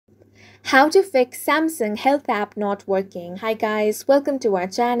How to fix Samsung Health app not working. Hi guys, welcome to our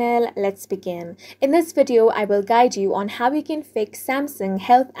channel. Let's begin. In this video, I will guide you on how you can fix Samsung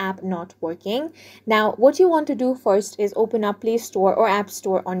Health app not working. Now, what you want to do first is open up Play Store or App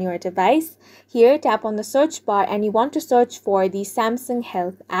Store on your device. Here, tap on the search bar and you want to search for the Samsung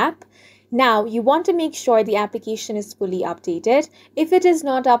Health app. Now, you want to make sure the application is fully updated. If it is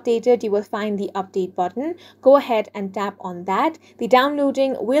not updated, you will find the update button. Go ahead and tap on that. The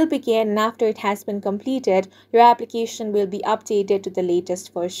downloading will begin, and after it has been completed, your application will be updated to the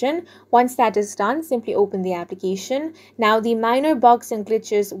latest version. Once that is done, simply open the application. Now, the minor bugs and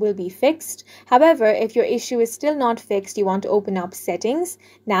glitches will be fixed. However, if your issue is still not fixed, you want to open up Settings.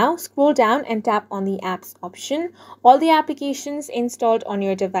 Now, scroll down and tap on the Apps option. All the applications installed on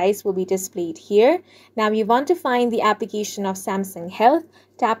your device will be displayed here. Now you want to find the application of Samsung Health.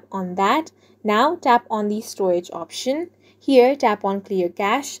 Tap on that. Now tap on the storage option. Here tap on clear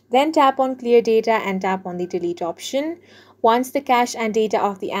cache. Then tap on clear data and tap on the delete option. Once the cache and data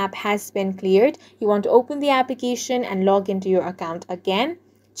of the app has been cleared, you want to open the application and log into your account again.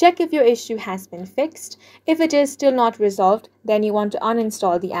 Check if your issue has been fixed. If it is still not resolved, then you want to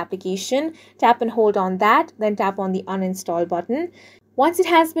uninstall the application. Tap and hold on that, then tap on the uninstall button. Once it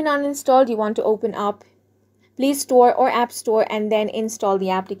has been uninstalled, you want to open up Play Store or App Store and then install the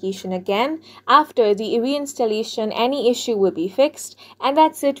application again. After the reinstallation, any issue will be fixed. And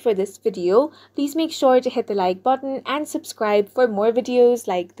that's it for this video. Please make sure to hit the like button and subscribe for more videos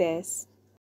like this.